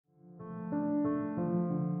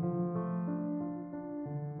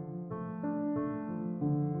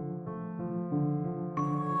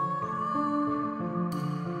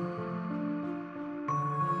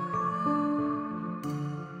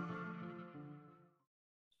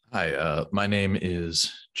Hi, my name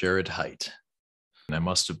is Jared Hite, and I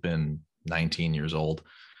must have been 19 years old.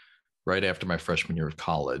 Right after my freshman year of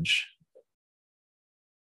college,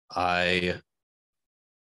 I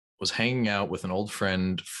was hanging out with an old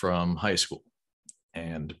friend from high school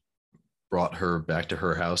and brought her back to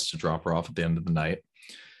her house to drop her off at the end of the night.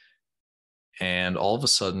 And all of a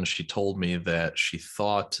sudden, she told me that she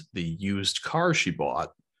thought the used car she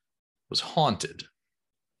bought was haunted.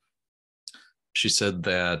 She said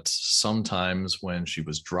that sometimes when she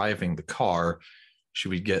was driving the car, she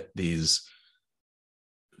would get these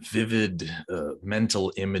vivid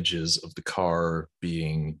mental images of the car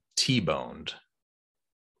being T-boned.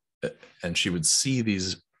 And she would see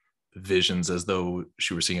these visions as though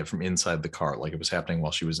she were seeing it from inside the car, like it was happening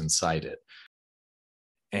while she was inside it.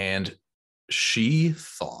 And she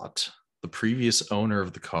thought the previous owner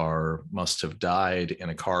of the car must have died in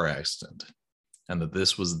a car accident and that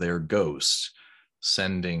this was their ghost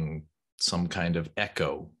sending some kind of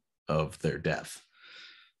echo of their death.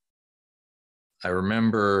 I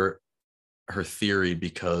remember her theory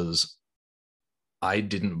because I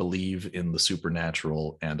didn't believe in the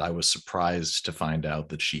supernatural, and I was surprised to find out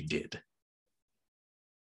that she did.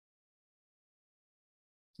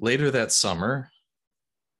 Later that summer,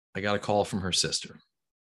 I got a call from her sister.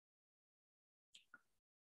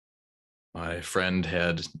 My friend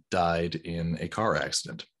had died in a car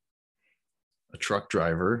accident. A truck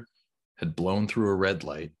driver had blown through a red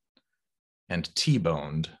light and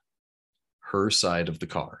T-boned her side of the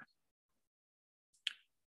car.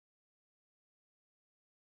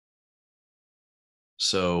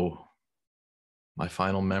 So my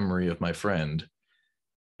final memory of my friend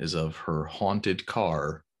is of her haunted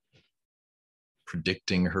car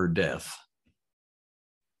predicting her death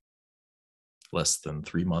less than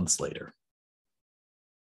 3 months later.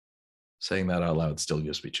 Saying that out loud still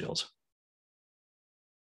gives me chills.